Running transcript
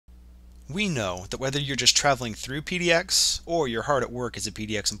We know that whether you're just traveling through PDX or you're hard at work as a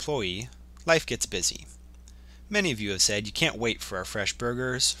PDX employee, life gets busy. Many of you have said you can't wait for our fresh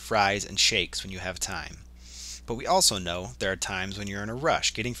burgers, fries, and shakes when you have time. But we also know there are times when you're in a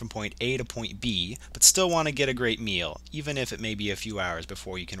rush getting from point A to point B, but still want to get a great meal, even if it may be a few hours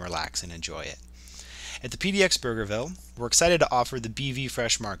before you can relax and enjoy it. At the PDX Burgerville, we're excited to offer the BV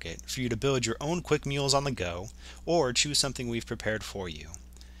Fresh Market for you to build your own quick meals on the go, or choose something we've prepared for you.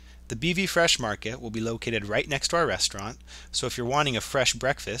 The BV Fresh Market will be located right next to our restaurant, so if you're wanting a fresh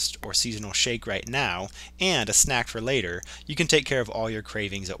breakfast or seasonal shake right now and a snack for later, you can take care of all your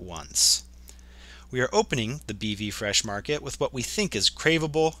cravings at once. We are opening the BV Fresh Market with what we think is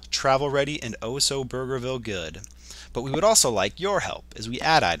craveable, travel-ready, and oh-so Burgerville good. But we would also like your help as we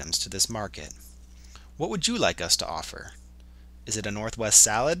add items to this market. What would you like us to offer? Is it a Northwest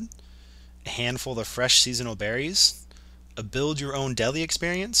salad? A handful of fresh seasonal berries? A build-your-own deli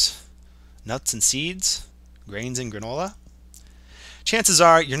experience? Nuts and seeds? Grains and granola? Chances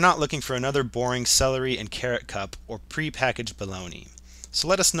are you're not looking for another boring celery and carrot cup or pre-packaged bologna. So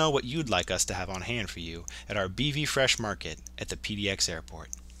let us know what you'd like us to have on hand for you at our BV Fresh Market at the PDX Airport.